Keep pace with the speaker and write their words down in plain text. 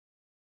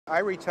I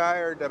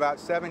retired about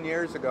 7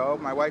 years ago.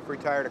 My wife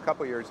retired a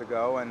couple years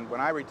ago, and when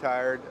I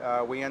retired,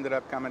 we ended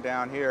up coming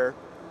down here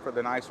for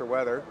the nicer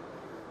weather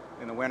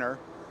in the winter.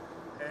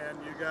 And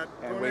you got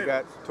And tornadoes. we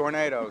got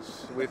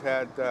tornadoes. We've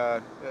had,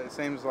 it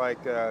seems like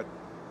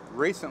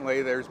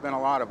recently there's been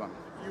a lot of them.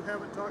 You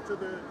haven't talked to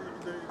the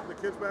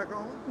kids back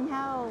home?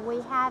 No, we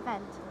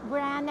haven't. We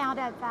ran out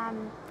of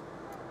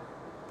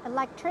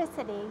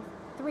electricity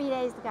 3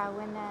 days ago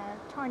when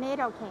the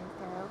tornado came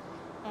through,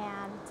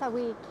 and so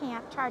we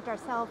can't charge our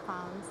cell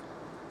phones.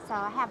 So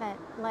I haven't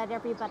let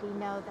everybody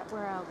know that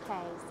we're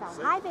okay.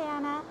 So hi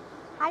Vanna,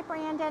 hi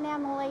Brandon,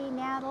 Emily,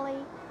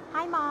 Natalie,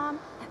 hi Mom.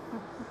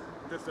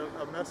 Just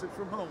a message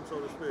from home, so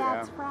to speak.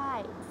 That's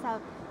right.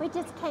 So we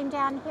just came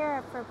down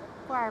here for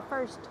our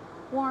first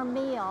warm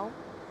meal.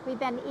 We've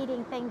been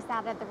eating things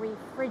out of the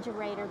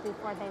refrigerator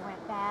before they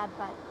went bad,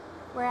 but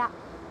we're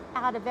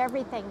out of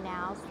everything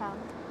now.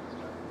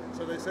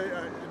 So they say,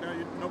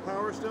 no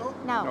power still?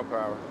 No. No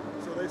power.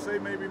 So they say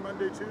maybe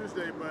Monday,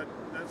 Tuesday, but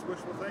that's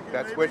wishful thinking.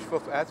 That's maybe? wishful.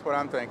 That's what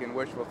I'm thinking.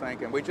 Wishful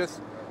thinking.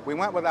 We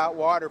went without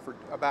water for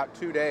about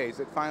 2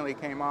 days. It finally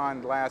came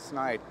on last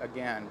night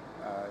again.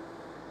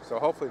 So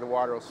hopefully the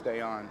water will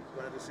stay on.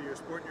 Glad to see you're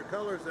sporting your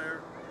colors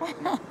there.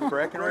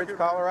 Breckenridge,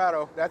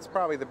 Colorado. That's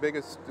probably the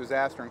biggest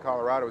disaster in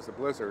Colorado is the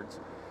blizzards,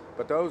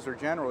 but those are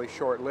generally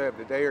short-lived,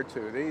 a day or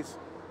two.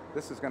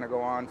 This is going to go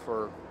on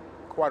for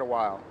quite a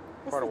while.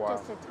 This is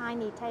just a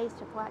tiny taste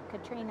of what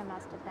Katrina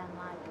must have been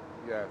like.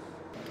 Yes.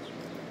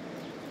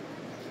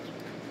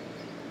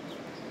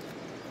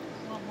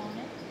 Want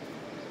it?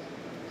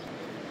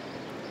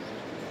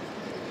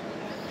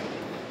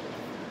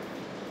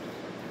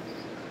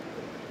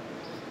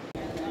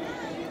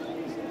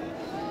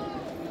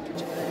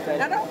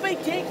 Now don't be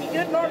cheeky.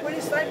 Good Lord, we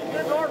just thank the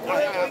good Lord for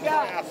what we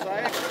got.